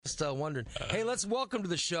just wondering. Hey, let's welcome to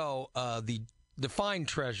the show the fine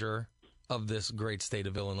treasurer of this great state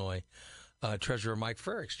of Illinois, Treasurer Mike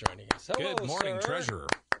Frerichs joining us. Hello, Good morning, sir. Treasurer.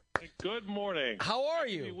 Good morning. How are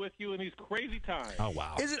Happy to be you? with you in these crazy times. Oh,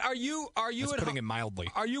 wow. Is it? Are you That's at putting it mildly.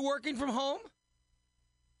 Are you working from home?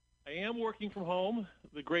 I am working from home.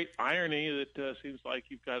 The great irony that seems like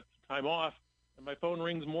you've got some time off, and my phone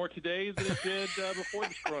rings more today than it did before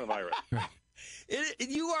this coronavirus.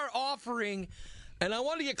 You are offering, and I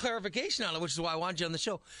want to get clarification on it, which is why I want you on the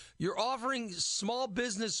show. You're offering small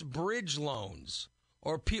business bridge loans,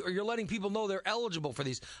 or you're letting people know they're eligible for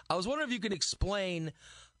these. I was wondering if you could explain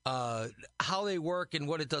how they work and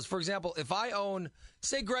what it does. For example, if I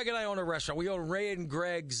say Greg and I own a restaurant, we own Ray and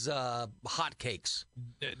Greg's Hotcakes.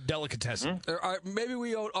 Delicatessen. Or maybe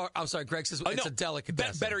we own, I'm sorry, Greg says it's a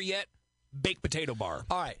delicatessen. Better yet, baked potato bar.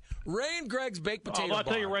 All right. Ray and Greg's baked potato bar. I'll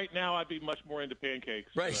tell you right now, I'd be much more into pancakes.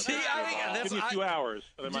 Right. See, give me a few hours.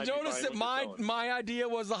 Did you notice that my idea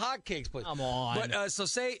was the hotcakes place? Come on. But so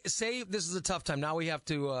say this is a tough time. Now we have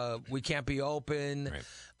to we can't be open.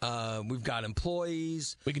 Right. We've got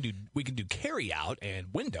employees. We can do carry out and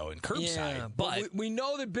window and curbside, Yeah, but we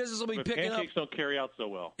know that business will be picking up. Pancakes don't carry out so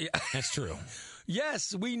well. Yeah. that's true.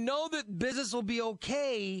 Yes, we know that business will be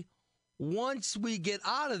okay once we get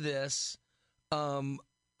out of this.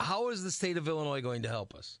 How is the state of Illinois going to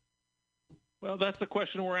help us? Well, that's the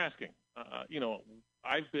question we're asking.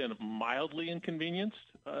 I've been mildly inconvenienced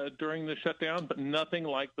during the shutdown, but nothing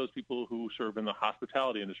like those people who serve in the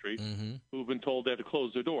hospitality industry who've been told they have to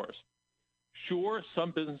close their doors. Sure, some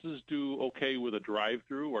businesses do okay with a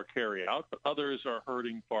drive-through or carry-out, but others are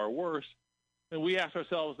hurting far worse. And we asked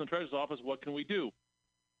ourselves in the Treasurer's Office, what can we do?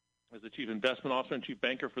 As the Chief Investment Officer and Chief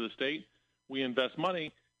Banker for the state, we invest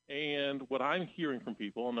money. And what I'm hearing from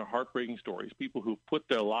people, and they're heartbreaking stories, people who put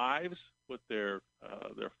their lives, put their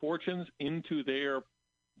fortunes into their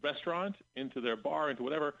restaurant, into their bar, into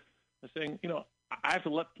whatever, are saying, I have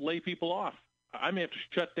to lay people off. I may have to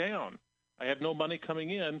shut down. I have no money coming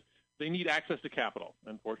in. They need access to capital.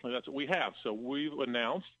 Unfortunately, that's what we have. So we've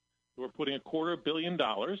announced that we're putting $250 million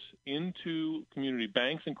into community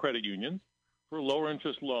banks and credit unions for lower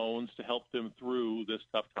interest loans to help them through this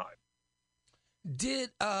tough time.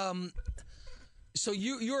 So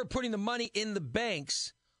you're putting the money in the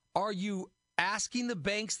banks. Are you asking the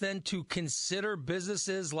banks then to consider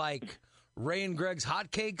businesses like Ray and Greg's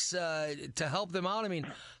Hotcakes to help them out? I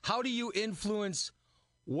mean, how do you influence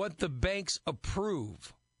what the banks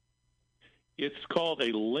approve? It's called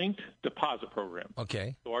a linked deposit program.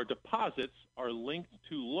 Okay. So our deposits are linked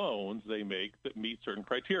to loans they make that meet certain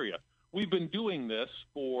criteria. We've been doing this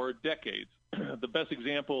for decades. The best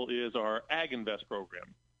example is our Ag Invest program.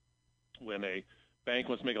 When a bank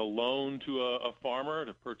wants to make a loan to a farmer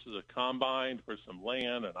to purchase a combine, to purchase some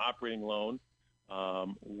land, an operating loan,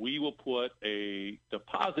 we will put a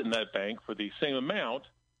deposit in that bank for the same amount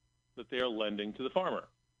that they are lending to the farmer.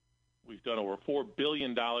 We've done over $4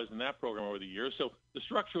 billion in that program over the years. So the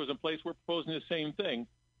structure was in place. We're proposing the same thing,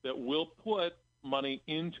 that we'll put money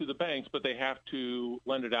into the banks, but they have to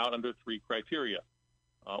lend it out under three criteria.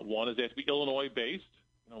 One is they have to be Illinois-based.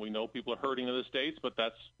 We know people are hurting in the states, but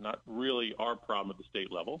that's not really our problem at the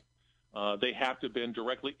state level. They have to have been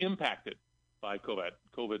directly impacted by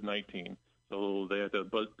COVID-19. So they have to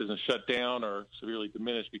business shut down or severely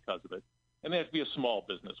diminished because of it. And they have to be a small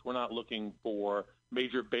business. We're not looking for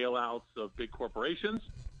major bailouts of big corporations,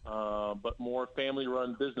 but more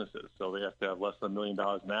family-run businesses. So they have to have less than $1 million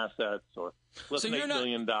in assets or less than $8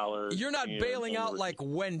 million. You're not bailing out like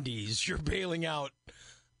Wendy's. You're bailing out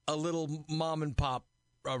a little mom-and-pop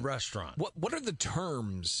restaurant. What are the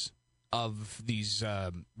terms of these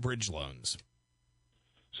bridge loans?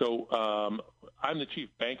 So I'm the chief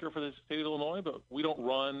banker for the state of Illinois, but we don't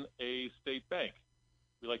run a state bank.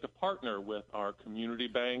 We like to partner with our community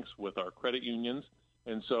banks, with our credit unions.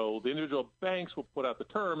 And so the individual banks will put out the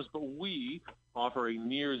terms, but we offer a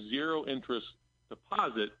near zero interest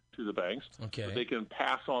deposit to the banks so they can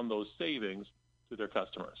pass on those savings to their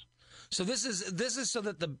customers. So this is so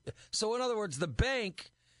that in other words, the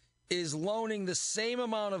bank is loaning the same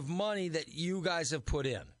amount of money that you guys have put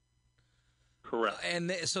in. Correct. And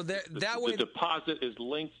the deposit is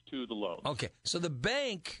linked to the loan. Okay. So the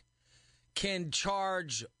bank can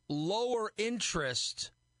charge lower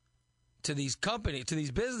interest to these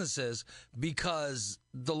businesses because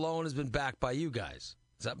the loan has been backed by you guys.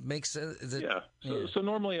 Does that make sense? So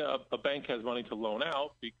normally a bank has money to loan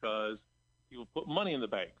out because people put money in the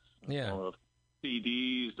banks. Of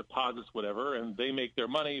CDs, deposits, whatever, and they make their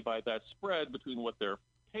money by that spread between what they're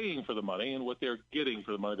paying for the money and what they're getting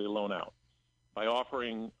for the money they loan out. By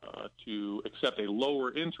offering to accept a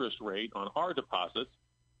lower interest rate on our deposits,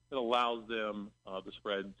 it allows them, the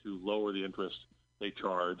spread, to lower the interest they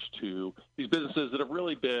charge to these businesses that have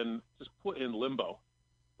really been just put in limbo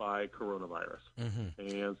by coronavirus.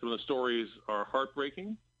 And some of the stories are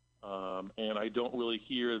heartbreaking, and I don't really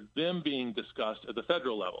hear them being discussed at the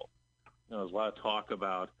federal level. There's a lot of talk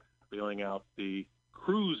about bailing out the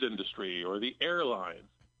cruise industry or the airlines,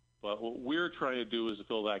 but what we're trying to do is to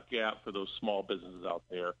fill that gap for those small businesses out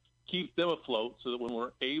there, keep them afloat so that when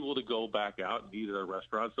we're able to go back out and eat at our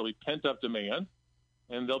restaurants, there'll be pent-up demand,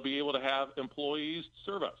 and they'll be able to have employees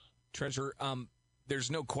serve us. Treasurer,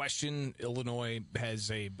 there's no question Illinois has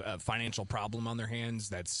a financial problem on their hands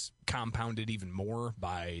that's compounded even more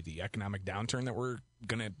by the economic downturn that we're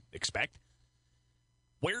going to expect.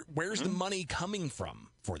 Where's the money coming from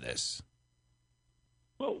for this?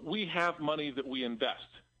 Well, we have money that we invest.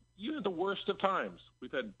 Even at the worst of times,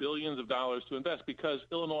 we've had billions of dollars to invest because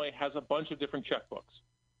Illinois has a bunch of different checkbooks.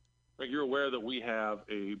 Right? You're aware that we have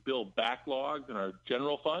a bill backlog in our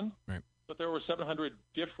general fund, right, but there were 700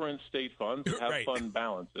 different state funds that have right, fund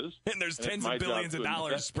balances. And there's tens of billions of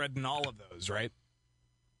dollars spread in all of those, right?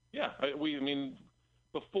 Yeah. I mean,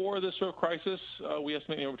 before this sort of crisis, we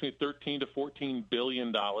estimate between $13 to $14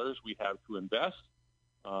 billion we have to invest.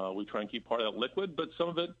 We try and keep part of that liquid, but some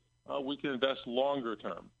of it we can invest longer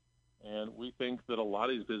term. And we think that a lot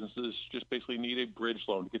of these businesses just basically need a bridge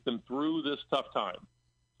loan to get them through this tough time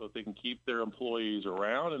so that they can keep their employees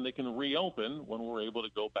around and they can reopen when we're able to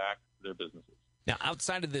go back to their businesses. Now,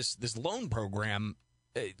 outside of this loan program,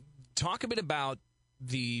 talk a bit about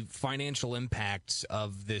the financial impacts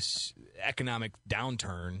of this economic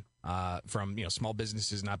downturn from small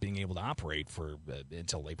businesses not being able to operate for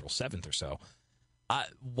until April 7th or so.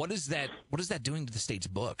 What is that doing to the state's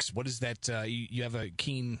books? What is that? You have a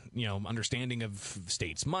keen understanding of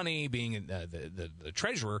state's money, being the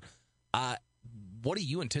treasurer. What do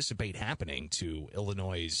you anticipate happening to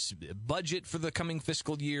Illinois' budget for the coming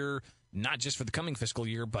fiscal year? Not just for the coming fiscal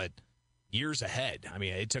year, but years ahead. I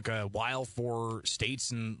mean, it took a while for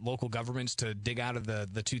states and local governments to dig out of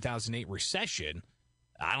the 2008 recession.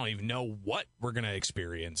 I don't even know what we're going to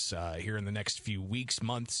experience here in the next few weeks,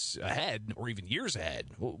 months ahead, or even years ahead.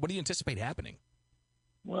 What do you anticipate happening?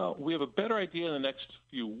 Well, we have a better idea in the next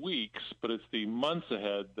few weeks, but it's the months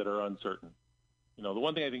ahead that are uncertain. The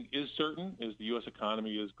one thing I think is certain is the U.S.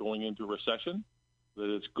 economy is going into a recession,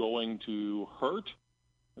 that it's going to hurt.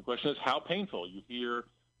 The question is how painful. You hear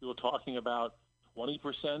people talking about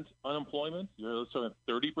 20% unemployment. You hear talking about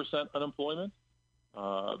 30% unemployment.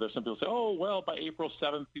 There's some people say, oh, well, by April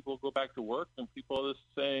 7th, people will go back to work. And people are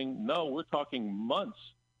saying, no, we're talking months.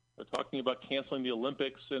 They're talking about canceling the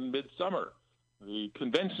Olympics in midsummer. The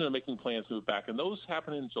convention are making plans to move back, and those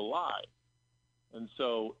happen in July. And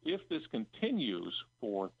so if this continues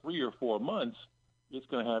for 3 or 4 months, it's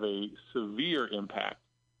going to have a severe impact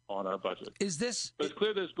on our budget. But it's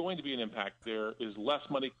clear there's going to be an impact. There is less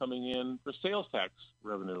money coming in for sales tax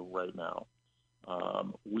revenue right now.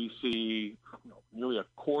 We see nearly a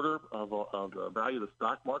quarter of the value of the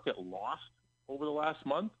stock market lost over the last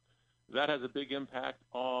month. That has a big impact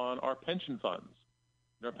on our pension funds.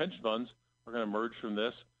 And our pension funds are going to emerge from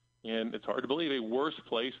this, and it's hard to believe, a worse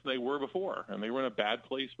place than they were before, and they were in a bad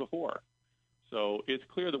place before. So it's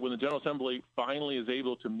clear that when the General Assembly finally is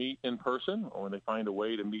able to meet in person, or when they find a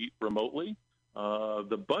way to meet remotely,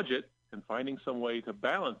 the budget and finding some way to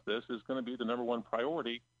balance this is going to be the number one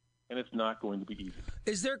priority, and it's not going to be easy.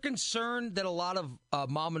 Is there concern that a lot of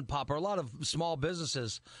mom and pop or a lot of small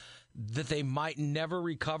businesses that they might never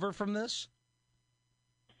recover from this?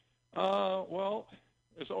 Well,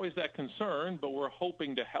 there's always that concern, but we're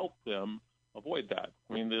hoping to help them avoid that.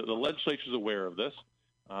 I mean, the legislature is aware of this.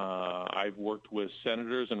 I've worked with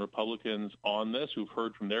senators and Republicans on this who've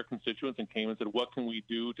heard from their constituents and came and said, what can we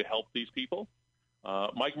do to help these people?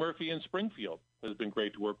 Mike Murphy in Springfield has been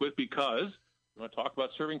great to work with because you want to talk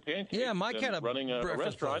about serving pancakes. Yeah, Mike had running a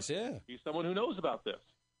restaurant. Place, yeah. He's someone who knows about this.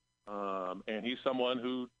 And he's someone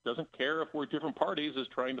who doesn't care if we're different parties, is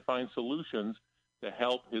trying to find solutions to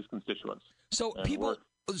help his constituents. So and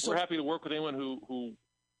we're happy to work with anyone who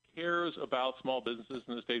cares about small businesses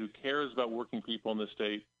in the state, who cares about working people in the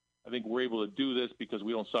state. I think we're able to do this because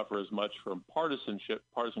we don't suffer as much from partisan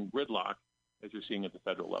gridlock as you're seeing at the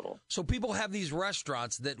federal level. So people have these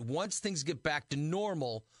restaurants that once things get back to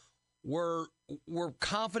normal, we're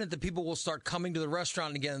confident that people will start coming to the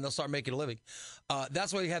restaurant again and they'll start making a living.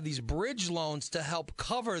 That's why we have these bridge loans to help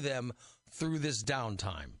cover them through this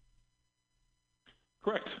downtime.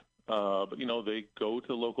 Correct. But, they go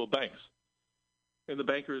to local banks. and the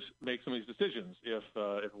bankers make some of these decisions. If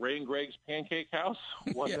Ray and Greg's Pancake House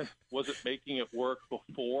wasn't making it work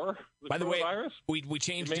before the By the way, coronavirus, we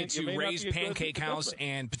changed it to Ray's Pancake House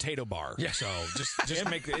and Potato Bar. Yeah. So just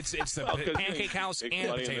make it's the Pancake House and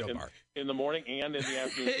Potato Bar in the morning and in the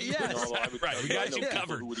afternoon. Yes, right. We got you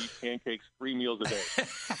covered. Who would eat pancakes 3 meals a day?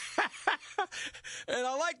 And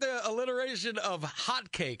I like the alliteration of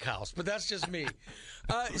Hot Cake House, but that's just me.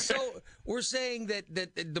 So we're saying that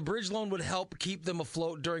the bridge loan would help keep them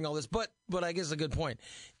afloat during all this, but I guess a good point.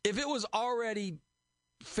 If it was already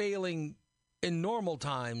failing in normal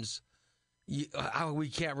times, we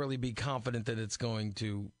can't really be confident that it's going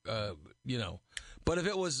to, But if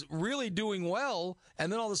it was really doing well,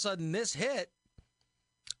 and then all of a sudden this hit,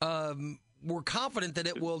 we're confident that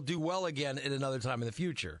it will do well again at another time in the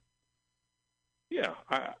future. Yeah,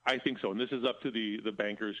 I think so. And this is up to the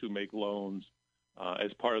bankers who make loans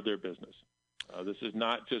as part of their business. This is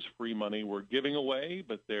not just free money we're giving away,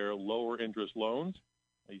 but they're lower interest loans.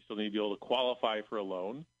 You still need to be able to qualify for a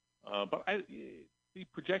loan. But the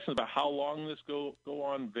projections about how long this go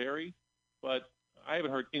on vary, but I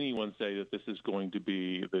haven't heard anyone say that this is going to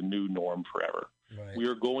be the new norm forever. Right. We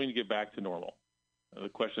are going to get back to normal. The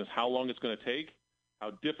question is how long it's going to take,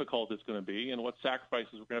 how difficult it's going to be, and what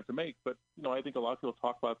sacrifices we're going to have to make. But, I think a lot of people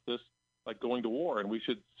talk about this like going to war, and we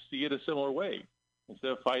should see it a similar way.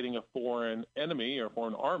 Instead of fighting a foreign enemy or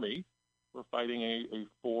foreign army, we're fighting a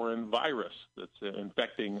foreign virus that's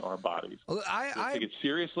infecting our bodies. Well, I take it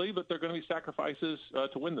seriously, but there are going to be sacrifices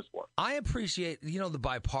to win this war. I appreciate, the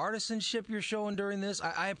bipartisanship you're showing during this.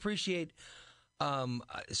 I appreciate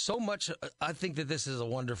so much. I think that this is a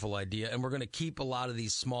wonderful idea, and we're going to keep a lot of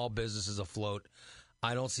these small businesses afloat.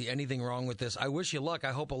 I don't see anything wrong with this. I wish you luck.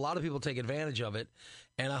 I hope a lot of people take advantage of it,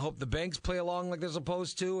 and I hope the banks play along like they're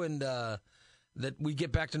supposed to, and that we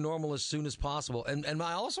get back to normal as soon as possible. And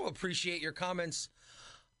I also appreciate your comments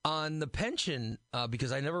on the pension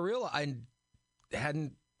because I never realized, I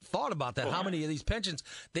hadn't thought about that. How many of these pensions,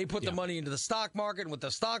 they put the money into the stock market, and with the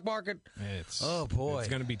stock market, oh boy, it's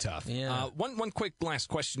going to be tough. Yeah. One quick last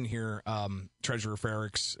question here, Treasurer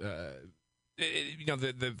Frerichs.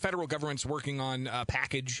 The federal government's working on a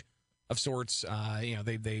package of sorts.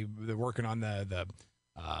 They're working on the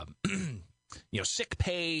sick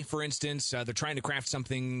pay, for instance. They're trying to craft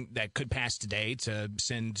something that could pass today to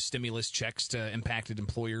send stimulus checks to impacted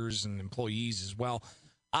employers and employees as well.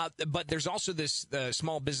 But there's also this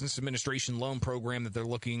Small Business Administration loan program that they're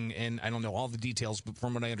looking, and I don't know all the details, but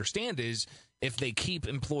from what I understand is if they keep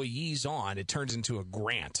employees on, it turns into a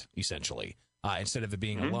grant, essentially, instead of it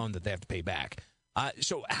being a loan that they have to pay back.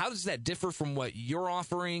 So how does that differ from what you're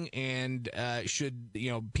offering? And should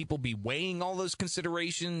people be weighing all those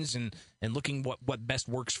considerations and looking what best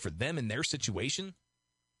works for them in their situation?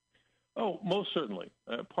 Oh, most certainly.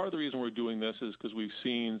 Part of the reason we're doing this is because we've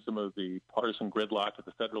seen some of the partisan gridlock at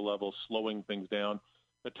the federal level slowing things down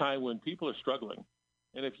at a time when people are struggling.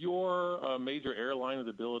 And if you're a major airline with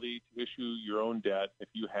the ability to issue your own debt, if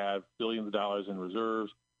you have billions of dollars in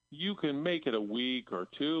reserves, you can make it a week or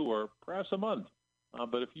two or perhaps a month.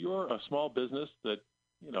 But if you're a small business that,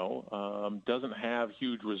 doesn't have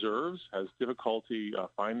huge reserves, has difficulty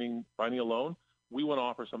finding a loan, we want to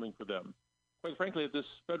offer something for them. Quite frankly, if this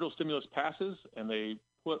federal stimulus passes and they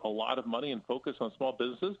put a lot of money and focus on small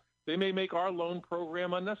businesses, they may make our loan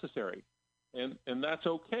program unnecessary. And that's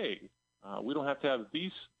okay. We don't have to have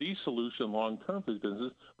the solution long-term for these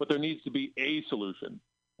businesses, but there needs to be a solution.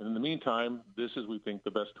 And in the meantime, this is, we think,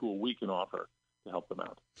 the best tool we can offer to help them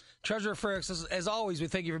out. Treasurer Frerichs, as always, we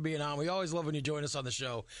thank you for being on. We always love when you join us on the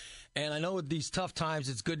show. And I know with these tough times,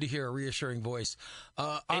 it's good to hear a reassuring voice.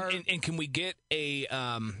 And can we get a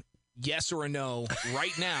yes or a no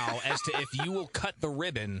right now as to if you will cut the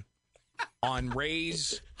ribbon on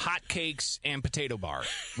Ray's Hotcakes and Potato Bar?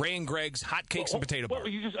 Ray and Greg's Hotcakes and Potato Bar.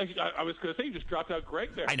 I was going to say you just dropped out Greg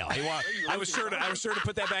there. I know. I was sure to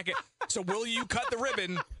put that back in. So will you cut the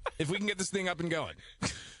ribbon if we can get this thing up and going?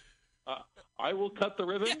 I will cut the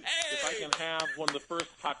ribbon if I can have one of the first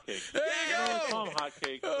hotcakes. There you go. Call them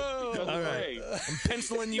hotcakes because of Ray. I'm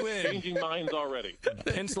penciling you in. Changing minds already.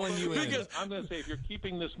 Penciling you in. Because I'm going to say, if you're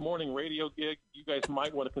keeping this morning radio gig, you guys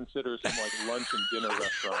might want to consider some lunch and dinner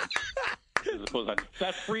restaurants.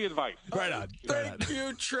 That's free advice. Right on. Thank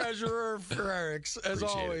you, Treasurer Frerichs. As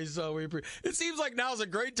always, it seems like now's a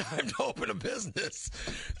great time to open a business.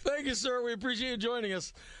 Thank you, sir. We appreciate you joining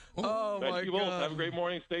us. Thank you both. Have a great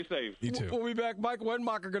morning. Stay safe. You too. We'll be back. Mike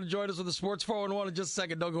Wenmacher going to join us with the Sports 411 in just a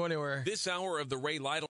second. Don't go anywhere. This hour of the Ray Lytle